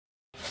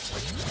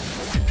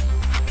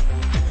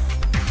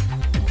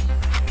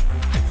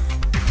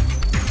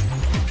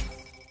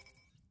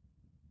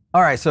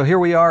All right, so here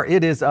we are.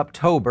 It is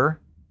October.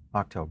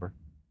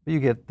 You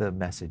get the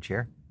message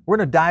here. We're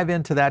going to dive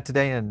into that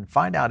today and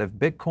find out if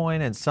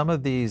Bitcoin and some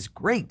of these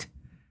great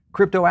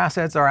crypto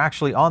assets are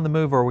actually on the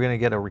move, or we're going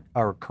to get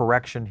a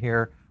correction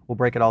here. We'll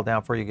break it all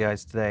down for you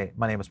guys today.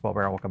 My name is Paul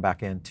Barron. Welcome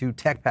back into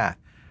TechPath.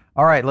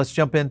 All right, let's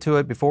jump into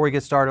it. Before we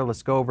get started,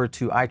 let's go over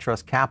to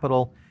iTrust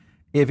Capital.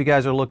 If you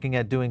guys are looking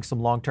at doing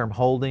some long-term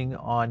holding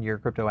on your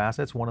crypto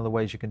assets, one of the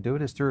ways you can do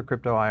it is through a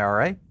crypto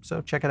IRA.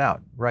 So check it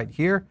out right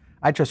here.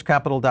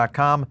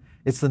 iTrustCapital.com.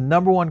 It's the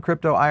 #1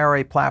 crypto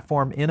IRA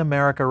platform in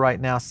America right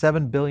now.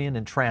 7 billion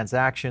in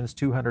transactions,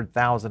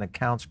 200,000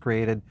 accounts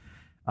created.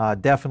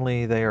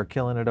 Definitely, they are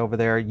killing it over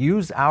there.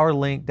 Use our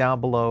link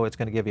down below. It's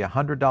going to give you a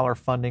 $100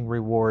 funding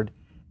reward.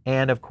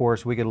 And of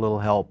course, we get a little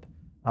help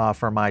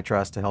from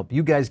iTrust to help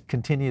you guys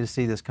continue to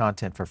see this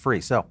content for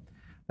free. So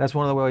that's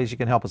one of the ways you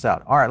can help us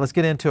out. All right, let's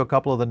get into a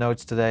couple of the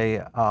notes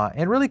today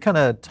and really kind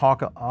of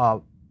talk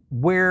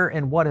where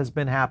and what has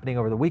been happening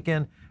over the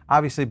weekend.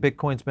 Obviously,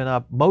 Bitcoin's been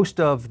up. Most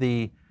of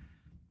the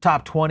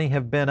top 20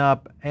 have been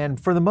up. And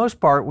for the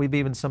most part, we've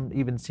even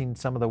seen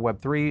some of the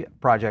Web3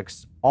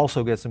 projects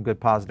also get some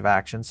good positive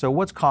action. So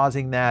what's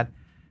causing that?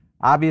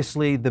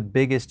 Obviously, the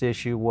biggest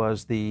issue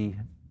was the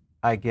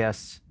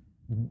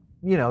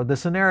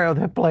scenario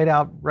that played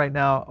out right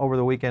now over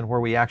the weekend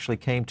where we actually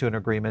came to an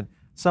agreement,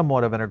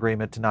 somewhat of an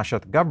agreement, to not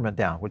shut the government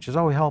down, which is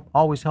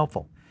always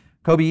helpful.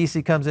 Kobe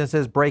Isi comes in and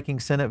says,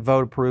 breaking Senate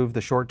vote approved the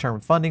short-term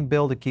funding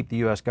bill to keep the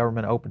U.S.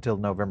 government open until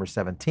November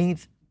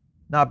 17th.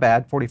 Not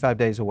bad, 45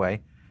 days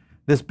away.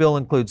 This bill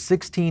includes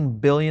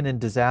 $16 billion in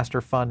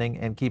disaster funding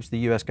and keeps the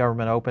U.S.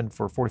 government open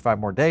for 45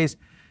 more days.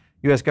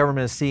 U.S.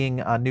 government is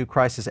seeing a new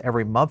crisis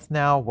every month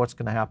now. What's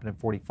going to happen in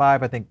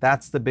 45? I think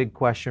that's the big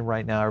question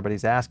right now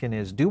everybody's asking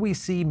is, do we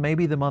see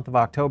maybe the month of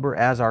October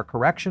as our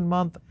correction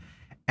month?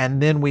 And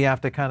then we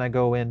have to kind of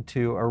go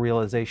into a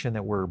realization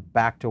that we're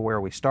back to where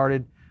we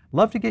started.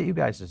 Love to get you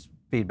guys'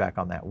 feedback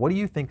on that. What do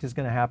you think is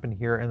going to happen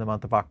here in the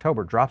month of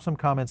October? Drop some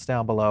comments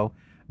down below.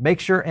 Make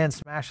sure and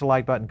smash the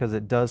like button because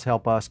it does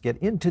help us get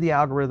into the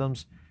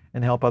algorithms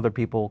and help other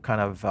people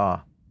kind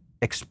of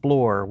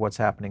explore what's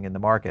happening in the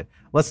market.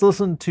 Let's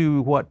listen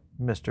to what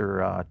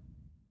Mr.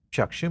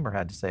 Chuck Schumer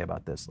had to say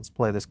about this. Let's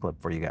play this clip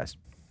for you guys.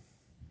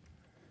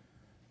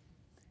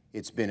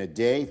 It's been a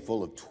day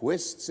full of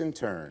twists and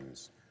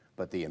turns,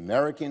 but the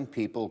American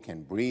people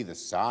can breathe a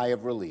sigh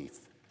of relief.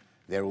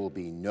 There will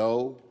be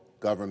no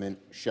government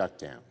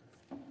shutdown.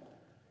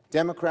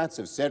 Democrats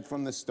have said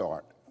from the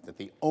start that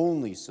the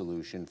only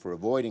solution for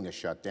avoiding a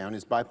shutdown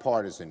is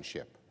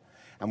bipartisanship,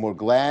 and we're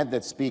glad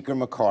that Speaker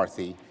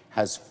McCarthy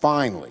has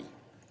finally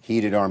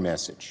heeded our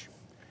message.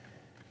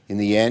 In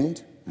the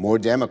end, more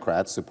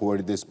Democrats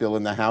supported this bill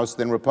in the House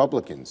than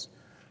Republicans,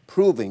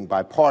 proving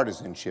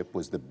bipartisanship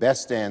was the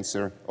best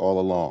answer all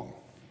along.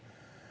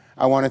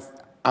 I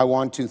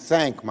want to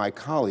thank my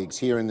colleagues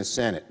here in the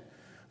Senate,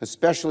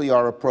 especially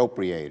our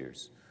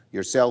appropriators,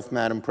 yourself,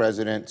 Madam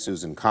President,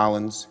 Susan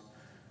Collins,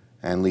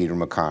 and Leader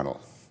McConnell.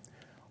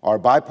 Our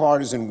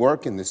bipartisan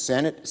work in the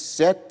Senate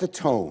set the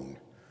tone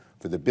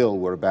for the bill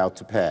we're about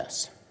to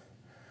pass.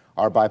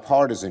 Our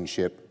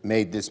bipartisanship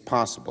made this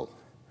possible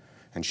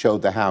and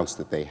showed the House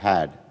that they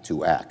had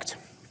to act.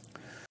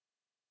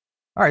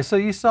 All right, so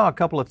you saw a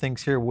couple of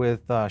things here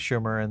with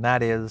Schumer, and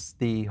that is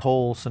the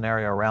whole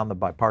scenario around the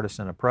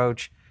bipartisan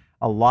approach.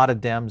 A lot of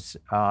Dems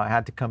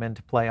had to come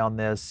into play on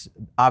this.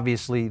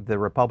 Obviously, the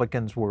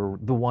Republicans were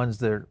the ones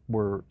that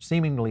were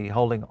seemingly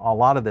holding a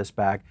lot of this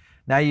back.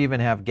 Now you even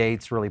have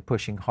Gates really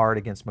pushing hard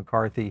against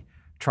McCarthy,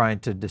 trying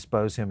to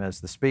dispose him as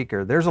the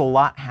speaker. There's a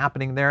lot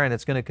happening there, and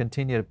it's going to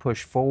continue to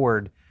push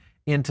forward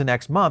into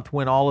next month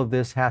when all of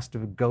this has to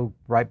go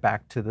right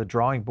back to the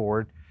drawing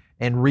board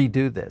and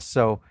redo this.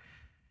 So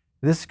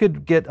this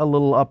could get a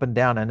little up and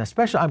down, and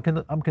especially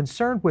I'm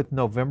concerned with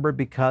November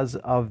because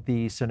of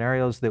the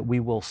scenarios that we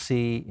will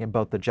see in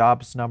both the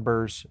jobs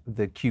numbers.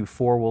 The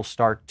Q4 will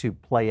start to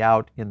play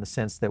out in the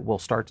sense that we'll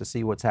start to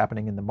see what's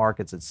happening in the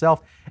markets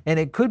itself, and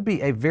it could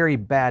be a very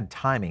bad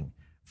timing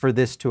for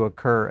this to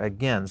occur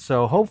again.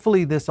 So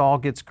hopefully this all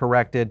gets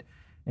corrected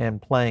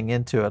and playing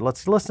into it.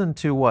 Let's listen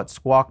to what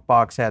Squawk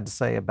Box had to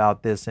say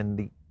about this and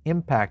the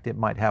impact it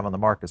might have on the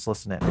markets.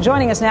 Listen in.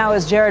 Joining us now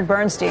is Jared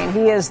Bernstein.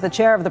 He is the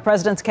chair of the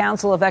President's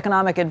Council of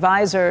Economic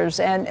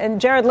Advisors.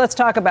 And Jared, let's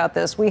talk about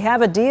this. We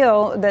have a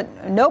deal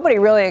that nobody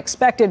really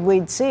expected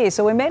we'd see.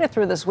 So we made it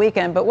through this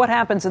weekend. But what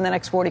happens in the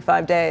next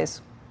 45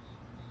 days?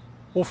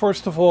 Well,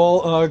 first of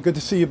all, good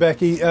to see you,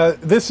 Becky.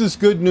 This is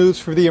good news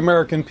for the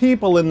American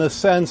people in the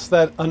sense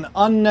that an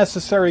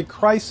unnecessary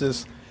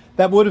crisis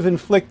that would have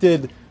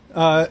inflicted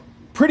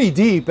pretty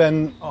deep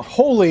and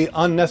wholly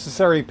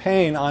unnecessary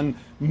pain on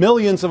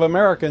millions of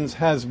Americans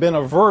has been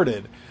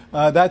averted.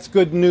 That's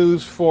good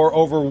news for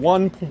over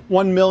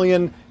 1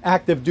 million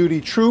active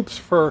duty troops,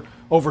 for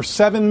over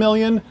 7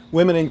 million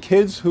women and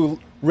kids who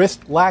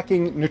risked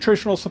lacking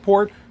nutritional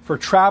support, for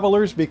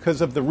travelers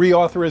because of the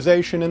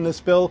reauthorization in this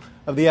bill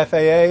of the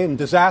FAA, and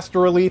disaster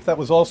relief that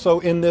was also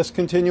in this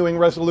continuing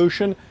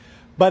resolution.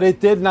 But it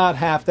did not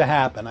have to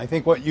happen. I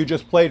think what you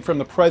just played from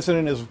the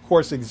president is, of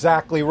course,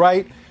 exactly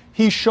right.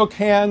 He shook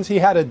hands. He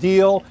had a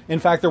deal. In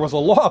fact, there was a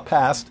law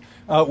passed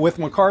with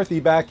McCarthy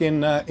back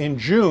in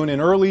June, in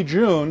early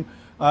June,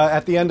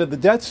 at the end of the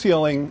debt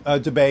ceiling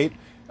debate,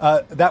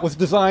 that was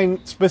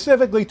designed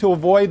specifically to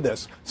avoid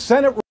this.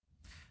 Senate.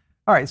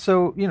 All right,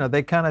 so,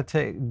 they kind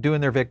of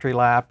doing their victory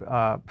lap,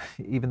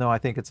 even though I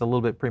think it's a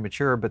little bit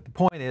premature. But the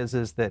point is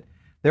that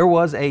there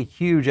was a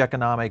huge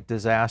economic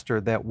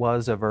disaster that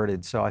was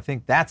averted. So I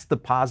think that's the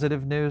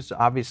positive news.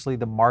 Obviously,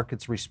 the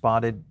markets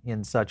responded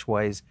in such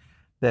ways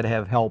that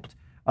have helped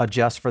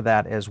adjust for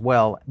that as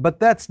well. But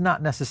that's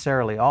not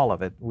necessarily all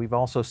of it. We've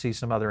also seen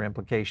some other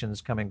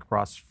implications coming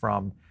across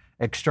from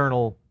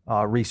external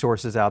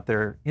resources out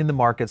there in the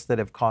markets that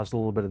have caused a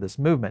little bit of this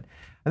movement.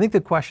 I think the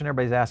question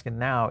everybody's asking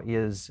now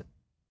is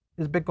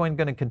Bitcoin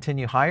going to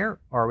continue higher?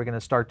 Or are we going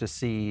to start to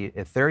see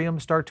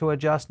Ethereum start to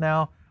adjust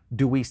now?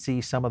 Do we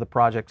see some of the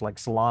projects like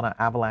Solana,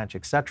 Avalanche,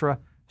 etc.,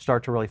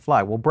 start to really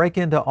fly? We'll break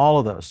into all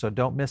of those, so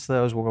don't miss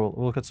those. We'll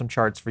look at some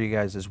charts for you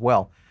guys as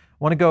well. I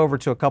want to go over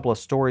to a couple of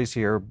stories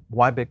here,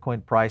 why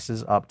Bitcoin price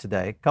is up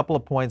today. A couple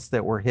of points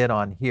that were hit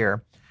on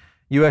here.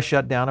 U.S.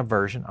 shutdown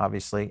aversion,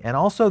 obviously, and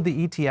also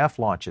the ETF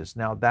launches.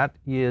 Now, that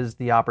is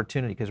the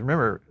opportunity, because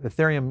remember,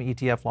 Ethereum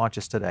ETF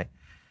launches today.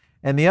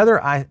 And the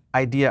other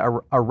idea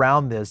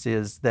around this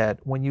is that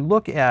when you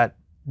look at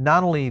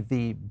not only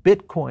the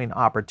Bitcoin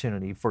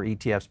opportunity for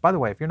ETFs, by the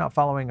way, if you're not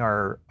following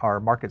our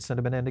market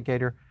sentiment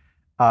indicator,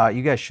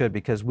 you guys should,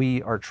 because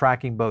we are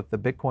tracking both the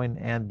Bitcoin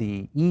and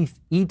the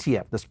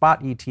ETF, the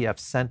spot ETF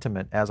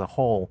sentiment as a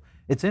whole.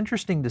 It's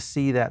interesting to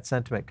see that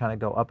sentiment kind of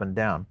go up and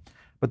down.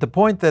 But the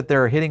point that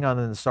they're hitting on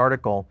in this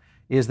article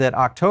is that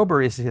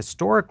October is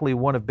historically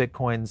one of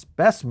Bitcoin's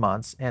best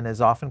months and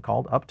is often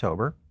called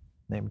Uptober,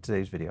 name of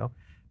today's video.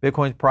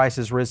 Bitcoin's price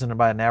has risen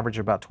by an average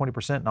of about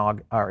 20%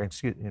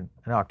 in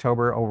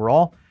October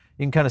overall.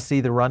 You can kind of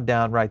see the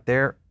rundown right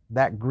there.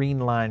 That green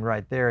line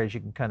right there, as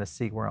you can kind of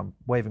see where I'm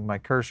waving my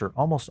cursor,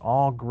 almost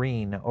all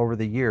green over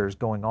the years,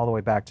 going all the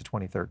way back to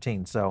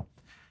 2013. So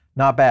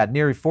not bad.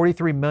 Nearly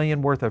 43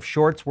 million worth of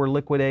shorts were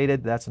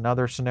liquidated. That's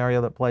another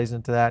scenario that plays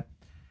into that.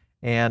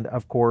 And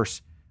of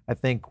course, I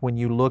think when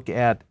you look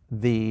at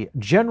the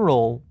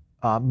general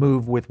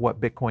move with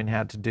what Bitcoin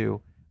had to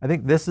do, I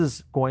think this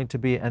is going to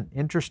be an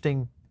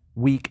interesting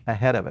week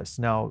ahead of us.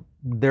 Now,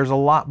 there's a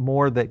lot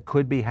more that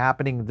could be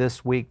happening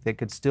this week that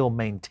could still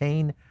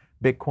maintain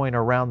Bitcoin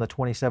around the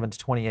 27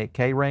 to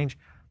 28K range.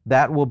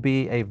 That will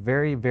be a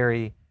very,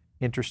 very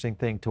interesting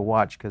thing to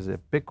watch, because if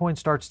Bitcoin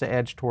starts to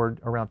edge toward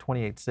around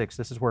 28.6,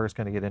 this is where it's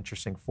going to get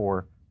interesting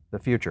for the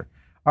future.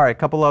 All right, a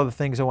couple other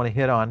things I want to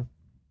hit on.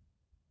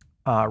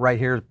 Right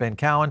here is Ben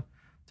Cowan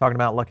talking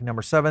about lucky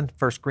number 7,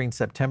 first green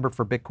September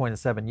for Bitcoin in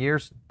 7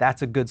 years.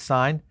 That's a good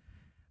sign.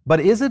 But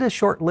is it a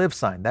short-lived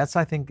sign? That's,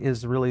 I think,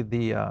 is really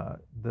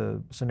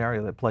the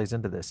scenario that plays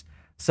into this.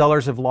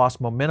 Sellers have lost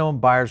momentum.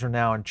 Buyers are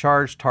now in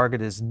charge. Target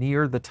is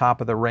near the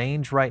top of the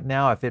range right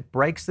now. If it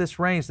breaks this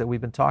range that we've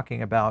been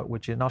talking about,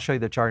 and I'll show you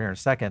the chart here in a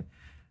second,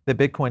 that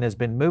Bitcoin has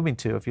been moving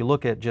to. If you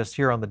look at just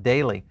here on the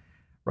daily,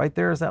 right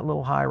there is that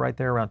little high right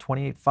there around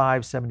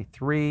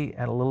 28,573,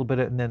 and a little bit,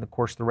 and then of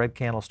course the red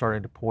candle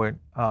starting to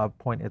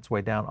point its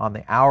way down on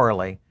the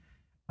hourly.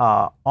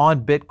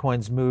 On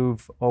Bitcoin's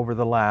move over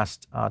the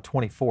last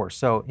 24.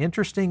 So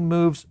interesting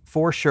moves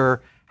for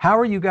sure. How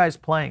are you guys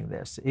playing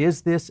this?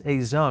 Is this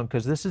a zone?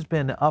 Because this has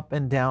been up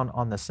and down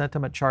on the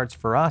sentiment charts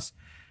for us.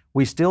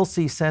 We still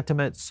see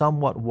sentiment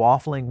somewhat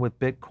waffling with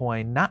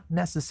Bitcoin, not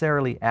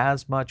necessarily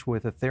as much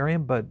with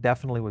Ethereum, but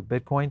definitely with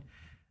Bitcoin.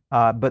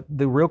 But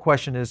the real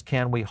question is,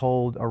 can we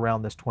hold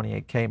around this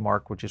 28K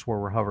mark, which is where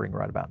we're hovering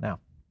right about now?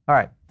 All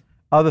right,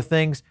 other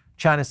things.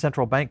 China's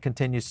central bank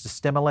continues to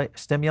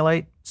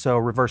stimulate, so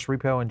reverse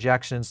repo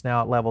injections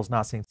now at levels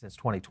not seen since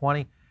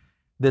 2020.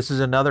 This is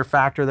another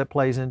factor that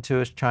plays into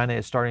it. China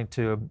is starting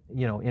to,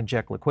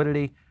 inject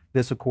liquidity.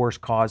 This, of course,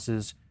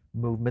 causes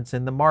movements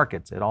in the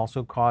markets. It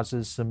also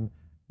causes some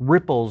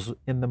ripples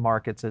in the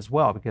markets as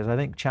well, because I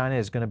think China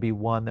is going to be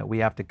one that we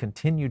have to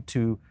continue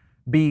to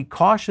be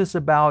cautious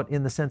about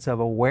in the sense of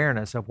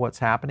awareness of what's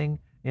happening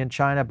in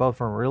China, both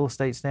from a real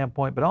estate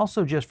standpoint, but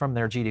also just from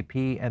their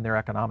GDP and their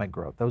economic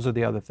growth. Those are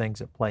the other things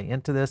that play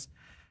into this.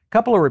 A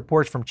couple of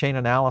reports from Chain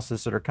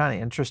Analysis that are kind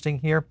of interesting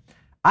here.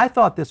 I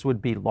thought this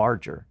would be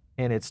larger,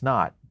 and it's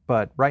not.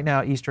 But right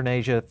now, Eastern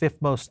Asia,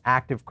 5th most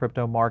active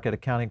crypto market,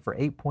 accounting for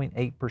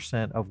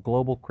 8.8% of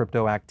global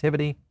crypto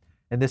activity.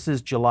 And this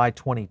is July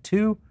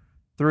 22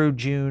 through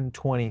June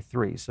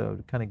 23. So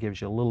it kind of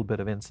gives you a little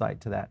bit of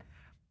insight to that.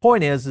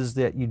 Point is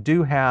that you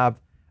do have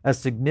a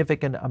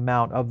significant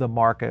amount of the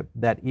market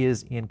that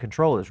is in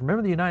control of this.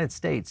 Remember, the United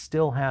States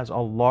still has a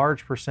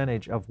large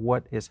percentage of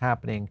what is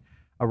happening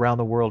around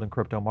the world in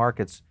crypto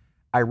markets,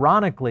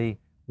 ironically,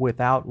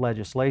 without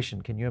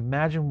legislation. Can you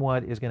imagine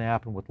what is going to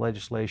happen with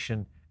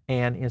legislation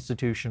and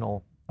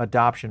institutional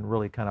adoption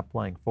really kind of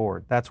playing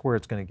forward? That's where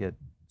it's going to get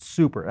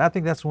super. I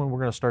think that's when we're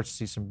going to start to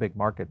see some big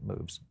market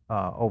moves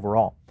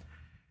overall.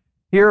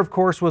 Here, of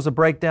course, was a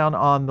breakdown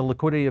on the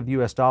liquidity of the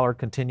US dollar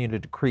continue to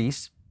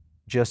decrease,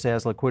 just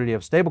as liquidity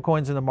of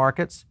stablecoins in the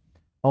markets.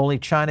 Only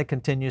China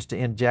continues to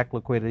inject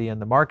liquidity in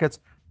the markets.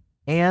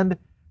 And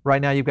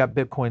right now you've got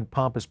Bitcoin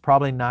pump is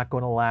probably not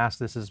going to last.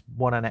 This is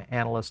one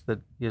analyst that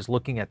is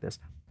looking at this.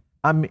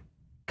 I'm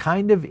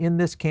kind of in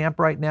this camp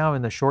right now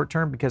in the short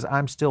term because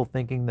I'm still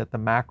thinking that the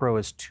macro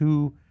is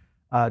too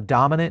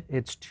dominant.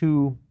 It's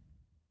too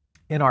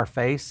in our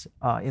face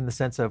in the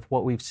sense of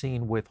what we've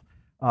seen with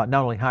not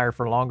only higher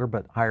for longer,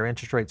 but higher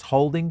interest rates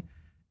holding,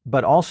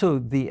 but also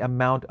the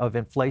amount of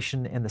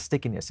inflation and the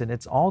stickiness. And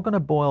it's all going to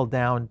boil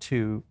down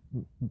to,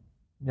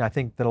 I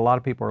think that a lot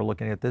of people are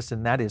looking at this,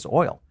 and that is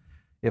oil.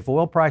 If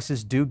oil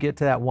prices do get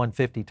to that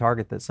 150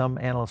 target that some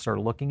analysts are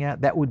looking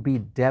at, that would be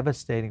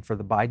devastating for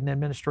the Biden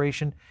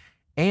administration.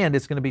 And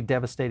it's going to be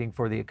devastating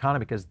for the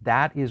economy because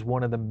that is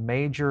one of the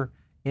major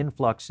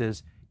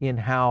influxes in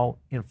how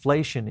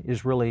inflation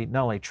is really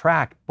not only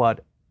tracked,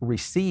 but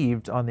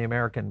received on the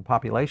American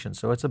population.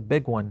 So it's a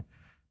big one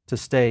to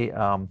stay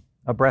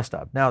abreast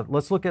of. Now,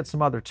 let's look at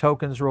some other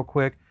tokens real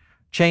quick.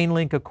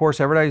 Chainlink, of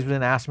course, everybody's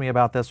been asking me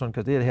about this one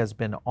because it has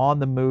been on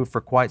the move for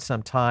quite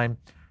some time.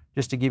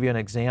 Just to give you an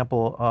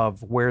example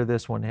of where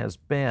this one has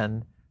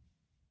been,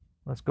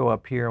 let's go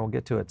up here and we'll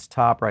get to its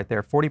top right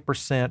there,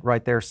 40%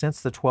 right there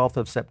since the 12th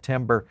of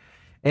September.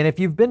 And if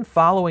you've been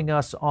following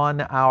us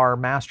on our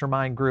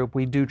mastermind group,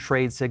 we do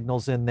trade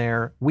signals in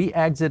there. We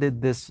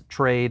exited this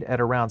trade at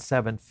around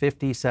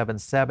 750,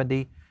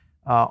 770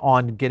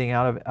 on getting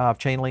out of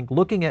Chainlink,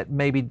 looking at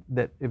maybe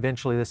that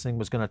eventually this thing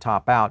was going to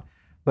top out.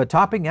 But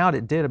topping out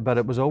it did, but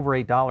it was over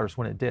 $8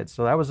 when it did.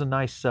 So that was a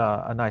nice,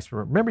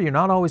 remember, you're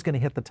not always going to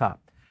hit the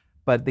top.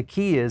 But the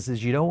key is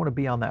you don't want to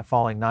be on that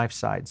falling knife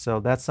side. So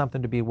that's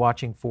something to be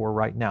watching for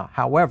right now.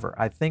 However,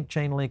 I think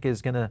Chainlink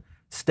is going to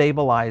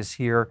stabilize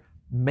here,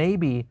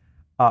 maybe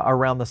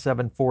around the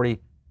 740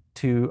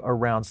 to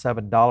around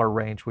 $7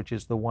 range, which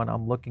is the one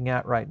I'm looking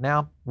at right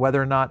now.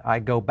 Whether or not I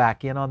go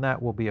back in on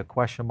that will be a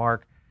question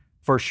mark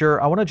for sure.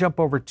 I want to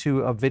jump over to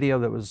a video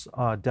that was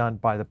done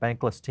by the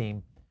Bankless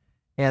team.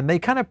 And they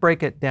kind of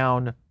break it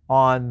down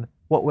on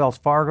what Wells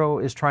Fargo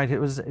is trying to,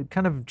 it was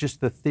kind of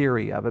just the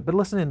theory of it, but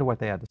listen into what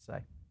they had to say.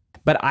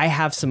 But I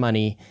have some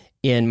money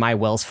in my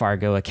Wells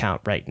Fargo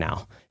account right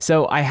now.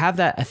 So I have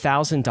that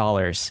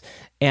 $1,000,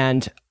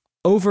 and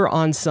over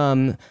on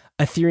some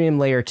Ethereum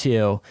layer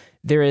 2,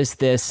 there is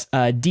this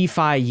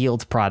DeFi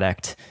yield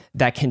product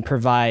that can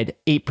provide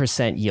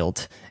 8%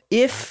 yield.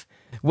 If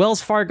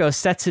Wells Fargo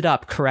sets it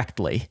up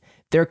correctly,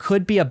 there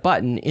could be a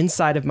button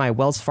inside of my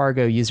Wells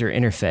Fargo user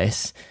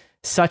interface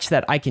such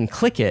that I can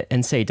click it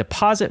and say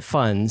deposit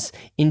funds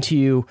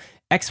into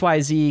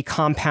XYZ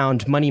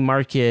compound money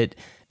market.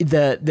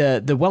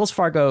 The Wells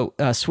Fargo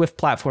Swift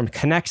platform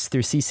connects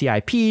through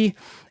CCIP,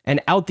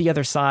 and out the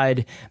other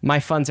side, my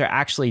funds are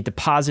actually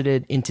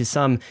deposited into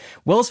some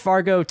Wells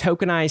Fargo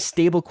tokenized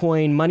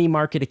stablecoin money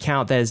market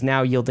account that is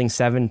now yielding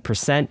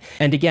 7%.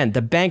 And again,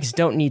 the banks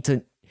don't need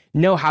to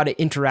know how to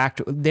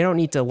interact. They don't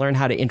need to learn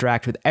how to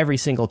interact with every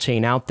single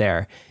chain out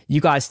there. You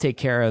guys take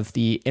care of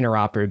the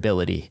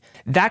interoperability.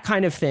 That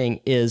kind of thing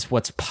is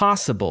what's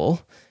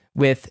possible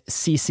with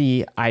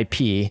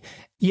CCIP.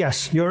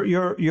 Yes,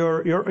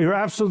 you're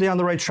absolutely on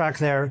the right track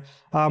there.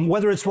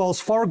 Whether it's Wells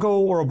Fargo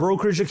or a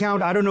brokerage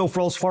account, I don't know if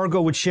Wells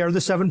Fargo would share the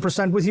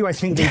 7% with you. I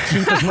think they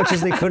keep as much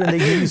as they could and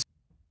they use.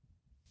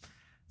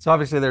 So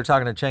obviously they're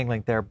talking to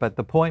Chainlink there, but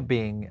the point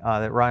being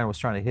that Ryan was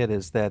trying to hit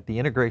is that the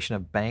integration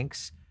of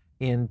banks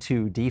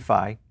into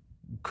DeFi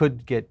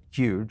could get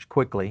huge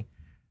quickly.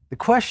 The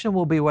question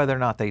will be whether or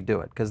not they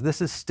do it, because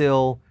this is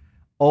still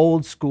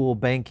old school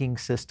banking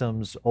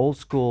systems, old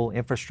school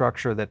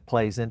infrastructure that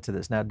plays into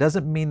this. Now, it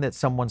doesn't mean that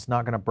someone's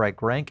not going to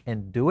break rank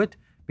and do it,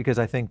 because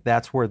I think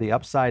that's where the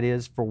upside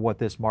is for what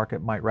this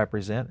market might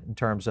represent in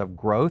terms of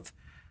growth.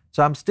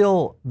 So I'm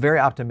still very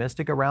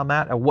optimistic around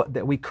that,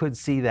 that we could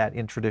see that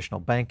in traditional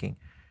banking.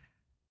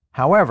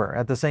 However,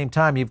 at the same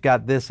time, you've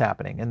got this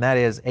happening, and that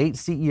is 8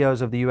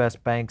 CEOs of the U.S.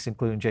 banks,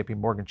 including JP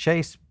Morgan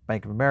Chase,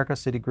 Bank of America,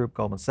 Citigroup,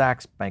 Goldman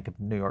Sachs, Bank of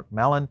New York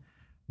Mellon,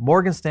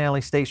 Morgan Stanley,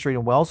 State Street,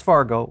 and Wells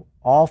Fargo,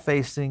 all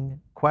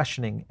facing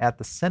questioning at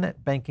the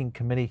Senate Banking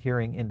Committee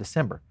hearing in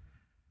December.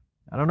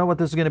 I don't know what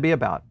this is going to be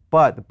about,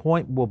 but the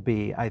point will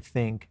be, I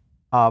think,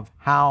 of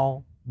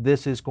how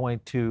this is going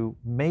to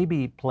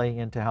maybe play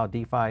into how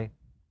DeFi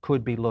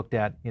could be looked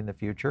at in the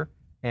future,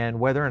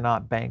 and whether or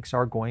not banks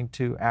are going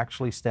to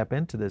actually step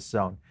into this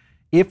zone.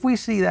 If we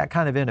see that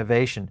kind of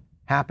innovation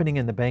happening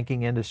in the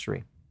banking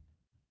industry,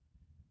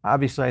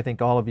 obviously I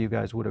think all of you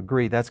guys would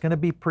agree that's going to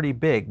be pretty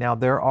big. Now,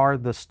 there are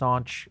the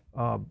staunch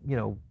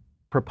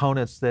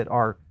proponents that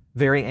are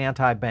very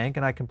anti-bank,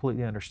 and I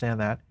completely understand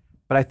that.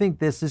 But I think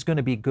this is going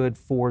to be good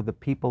for the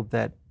people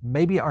that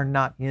maybe are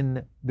not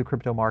in the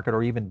crypto market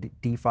or even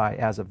DeFi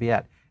as of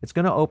yet. It's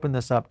going to open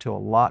this up to a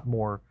lot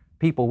more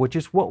people, which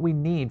is what we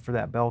need for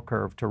that bell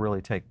curve to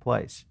really take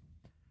place.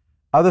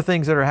 Other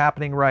things that are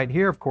happening right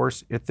here, of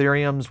course,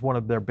 Ethereum's one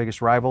of their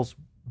biggest rivals,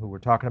 who we're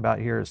talking about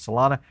here is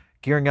Solana,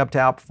 gearing up to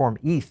outperform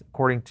ETH,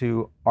 according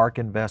to ARK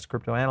Invest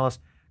crypto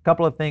analyst. A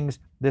couple of things.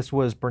 This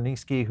was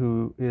Berninsky,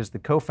 who is the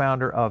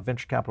co-founder of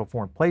Venture Capital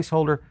Foreign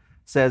Placeholder,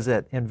 says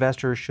that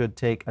investors should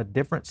take a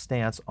different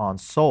stance on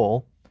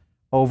SOL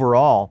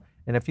overall.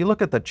 And if you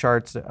look at the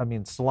charts, I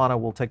mean, Solana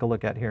we'll take a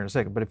look at here in a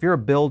second. But if you're a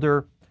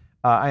builder,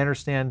 I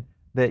understand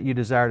that you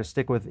desire to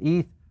stick with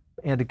ETH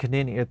and to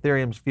continue.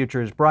 Ethereum's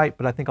future is bright,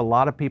 but I think a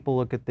lot of people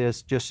look at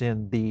this just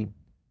in the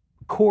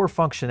core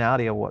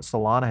functionality of what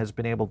Solana has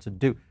been able to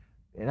do.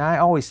 And I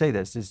always say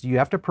this, is you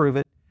have to prove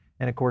it.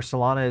 And of course,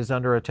 Solana is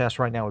under a test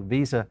right now with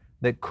Visa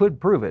that could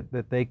prove it,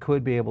 that they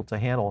could be able to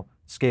handle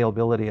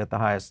scalability at the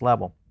highest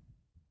level.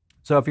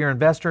 So if you're an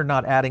investor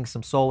not adding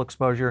some SOL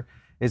exposure,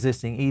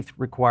 existing ETH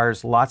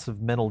requires lots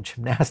of mental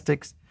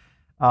gymnastics.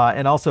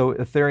 And also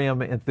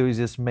Ethereum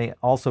enthusiasts may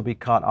also be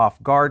caught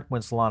off guard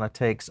when Solana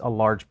takes a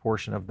large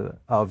portion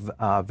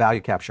of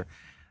value capture.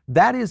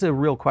 That is a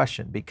real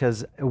question,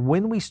 because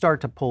when we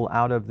start to pull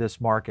out of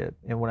this market,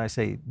 and when I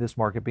say this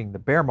market being the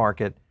bear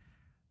market,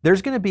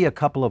 there's going to be a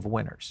couple of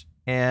winners,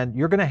 and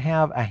you're going to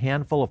have a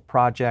handful of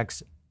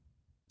projects.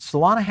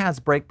 Solana has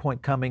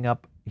breakpoint coming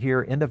up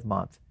here end of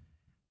month.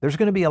 There's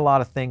going to be a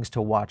lot of things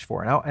to watch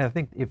for. And I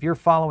think if you're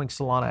following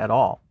Solana at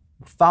all,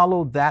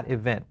 follow that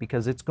event,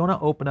 because it's going to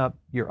open up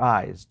your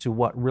eyes to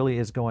what really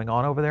is going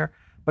on over there.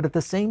 But at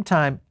the same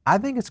time, I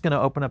think it's going to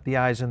open up the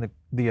eyes in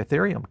the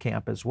Ethereum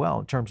camp as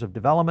well, in terms of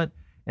development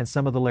and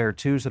some of the layer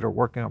 2s that are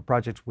working on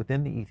projects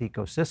within the ETH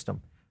ecosystem.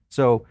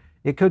 So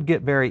it could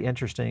get very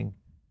interesting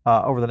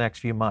over the next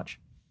few months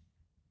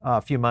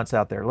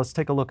out there. Let's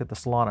take a look at the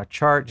Solana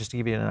chart just to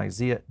give you an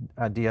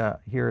idea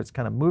here. It's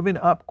kind of moving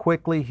up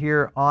quickly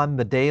here on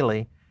the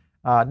daily.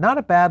 Not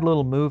a bad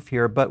little move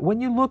here, but when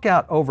you look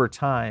out over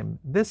time,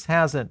 this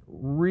hasn't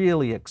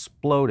really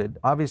exploded.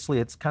 Obviously,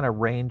 it's kind of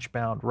range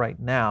bound right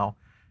now.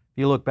 If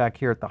you look back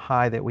here at the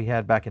high that we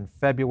had back in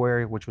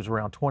February, which was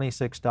around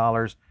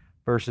 $26,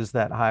 versus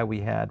that high we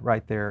had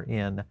right there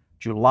in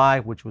July,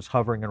 which was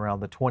hovering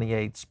around the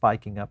 28,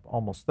 spiking up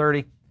almost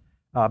 30.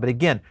 But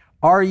again,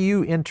 are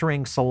you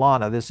entering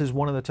Solana? This is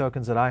one of the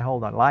tokens that I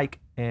hold, I like,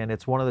 and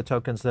it's one of the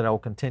tokens that I will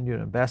continue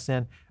to invest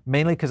in,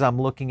 mainly because I'm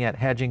looking at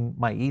hedging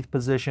my ETH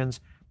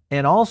positions.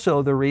 And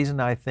also the reason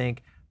I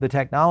think the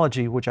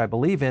technology, which I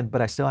believe in,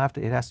 but I still have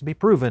to, it has to be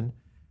proven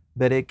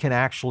that it can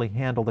actually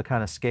handle the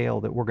kind of scale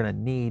that we're going to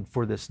need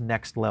for this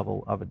next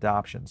level of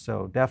adoption.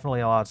 So definitely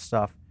a lot of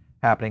stuff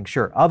happening.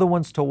 Sure. Other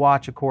ones to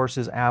watch, of course,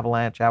 is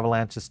Avalanche.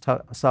 Avalanche's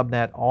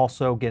subnet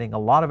also getting a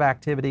lot of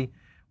activity.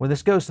 When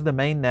this goes to the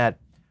main net,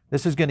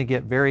 this is going to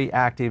get very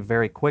active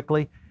very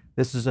quickly.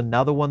 This is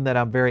another one that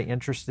I'm very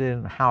interested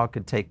in how it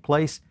could take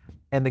place.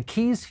 And the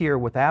keys here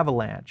with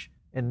Avalanche,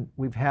 and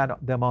we've had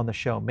them on the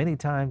show many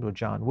times with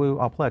John Woo.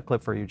 I'll play a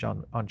clip for you,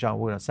 on John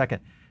Woo in a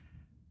second.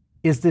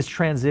 Is this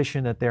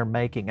transition that they're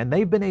making. And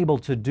they've been able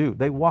to do,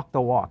 they walked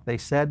the walk. They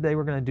said they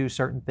were going to do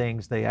certain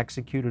things. They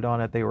executed on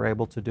it. They were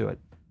able to do it.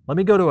 Let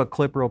me go to a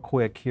clip real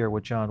quick here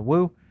with John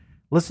Woo.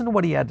 Listen to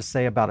what he had to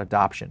say about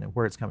adoption and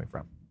where it's coming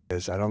from.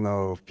 I don't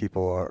know if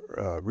people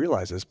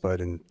realize this, but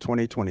in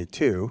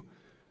 2022,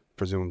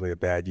 presumably a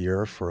bad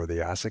year for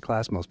the asset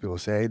class, most people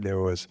say, there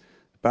was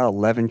about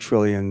 11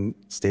 trillion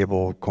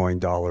stable coin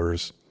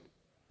dollars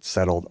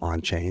settled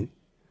on chain.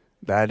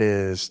 That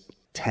is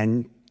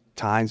 10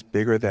 times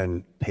bigger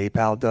than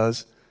PayPal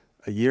does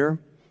a year,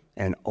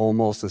 and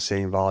almost the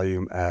same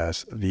volume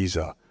as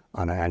Visa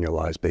on an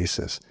annualized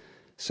basis.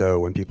 So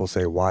when people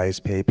say, why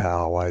is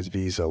PayPal, why is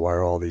Visa, why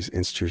are all these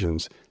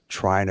institutions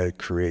trying to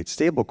create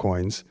stable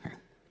coins,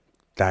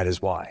 that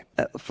is why.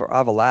 For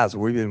Ava Labs,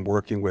 we've been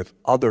working with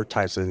other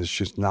types of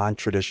institutions,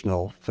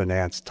 non-traditional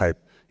finance type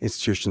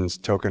institutions,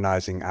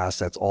 tokenizing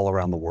assets all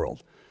around the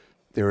world.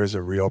 There is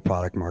a real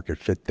product market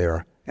fit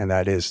there, and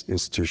that is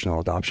institutional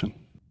adoption.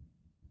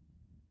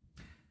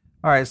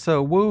 All right,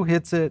 so Woo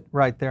hits it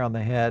right there on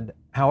the head.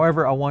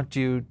 However, I want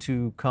you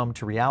to come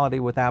to reality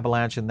with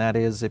Avalanche, and that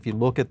is, if you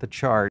look at the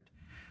chart,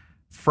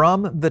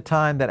 from the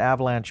time that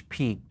Avalanche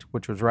peaked,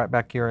 which was right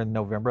back here in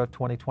November of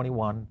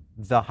 2021,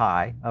 the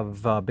high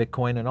of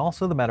Bitcoin and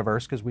also the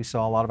metaverse, because we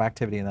saw a lot of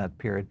activity in that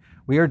period,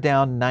 we are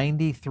down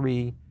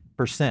 93%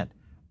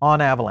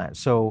 on Avalanche.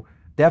 So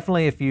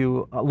definitely if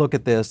you look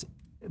at this,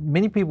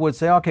 many people would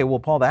say, okay, well,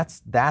 Paul,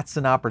 that's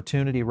an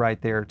opportunity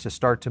right there to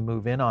start to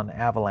move in on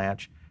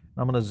Avalanche.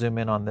 I'm going to zoom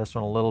in on this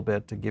one a little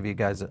bit to give you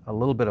guys a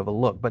little bit of a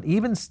look. But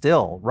even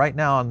still, right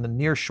now on the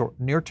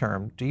near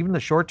term to even the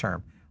short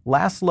term,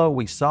 last low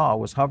we saw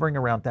was hovering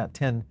around that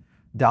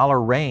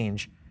 $10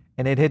 range,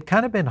 and it had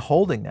kind of been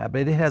holding that,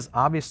 but it has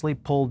obviously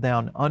pulled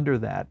down under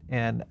that.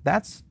 And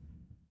that's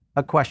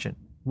a question.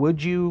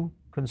 Would you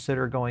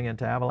consider going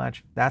into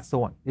Avalanche? That's the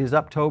one. Is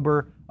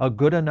Uptober a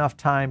good enough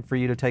time for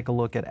you to take a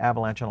look at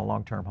Avalanche on a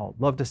long-term hold?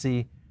 Love to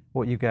see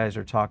what you guys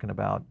are talking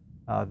about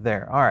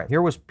there. All right,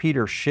 here was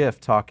Peter Schiff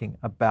talking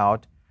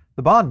about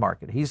the bond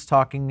market. He's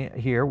talking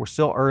here, we're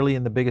still early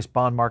in the biggest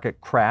bond market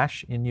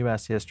crash in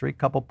U.S. history. A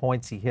couple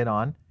points he hit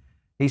on.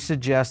 He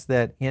suggests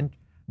that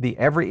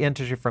every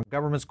industry from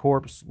governments,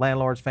 corps,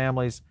 landlords,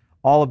 families,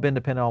 all have been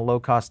dependent on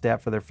low-cost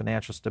debt for their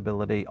financial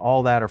stability.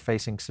 All that are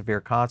facing severe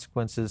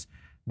consequences.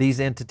 These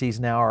entities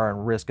now are at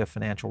risk of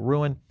financial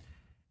ruin.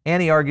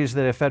 And he argues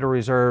that if Federal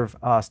Reserve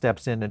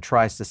steps in and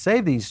tries to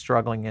save these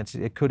struggling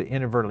entities, it could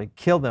inadvertently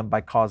kill them by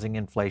causing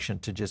inflation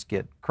to just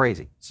get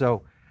crazy.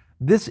 So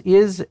This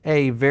is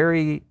a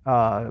very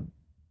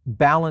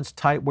balanced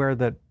tightrope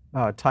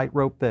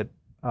that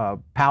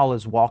Powell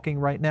is walking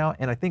right now.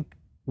 And I think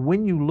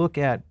when you look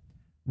at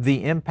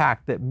the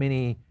impact that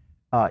many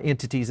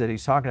entities that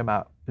he's talking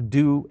about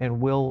do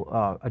and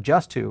will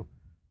adjust to,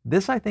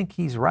 this I think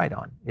he's right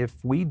on. If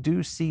we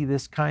do see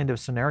this kind of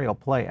scenario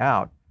play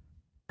out,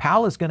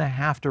 Powell is going to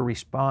have to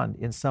respond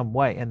in some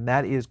way, and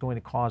that is going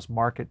to cause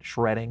market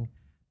shredding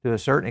to a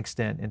certain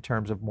extent in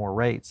terms of more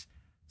rates.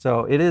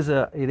 So it is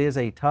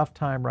a tough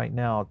time right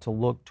now to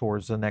look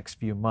towards the next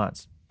few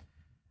months.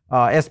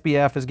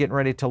 SBF is getting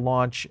ready to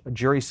launch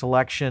jury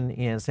selection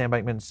in Sam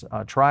Bankman's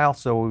trial,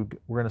 so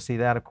we're going to see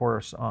that, of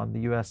course, on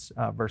the U.S.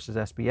 Versus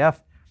SBF.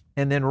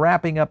 And then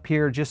wrapping up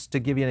here, just to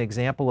give you an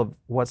example of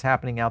what's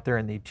happening out there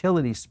in the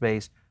utility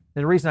space.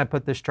 And the reason I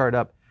put this chart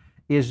up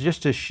is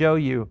just to show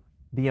you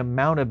the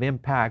amount of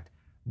impact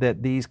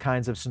that these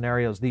kinds of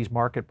scenarios, these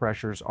market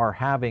pressures are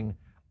having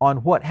on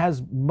what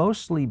has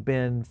mostly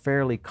been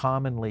fairly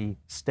commonly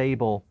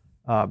stable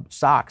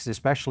stocks,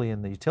 especially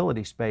in the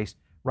utility space.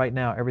 Right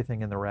now,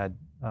 everything in the red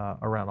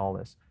around all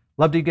this.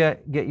 Love to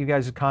get you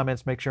guys'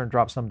 comments. Make sure and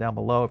drop some down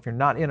below. If you're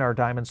not in our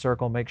Diamond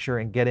Circle, make sure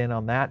and get in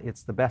on that.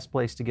 It's the best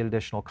place to get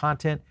additional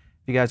content.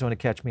 If you guys want to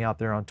catch me out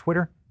there on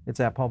Twitter, it's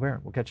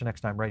 @PaulBaron. We'll catch you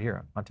next time right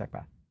here on Tech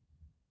Path.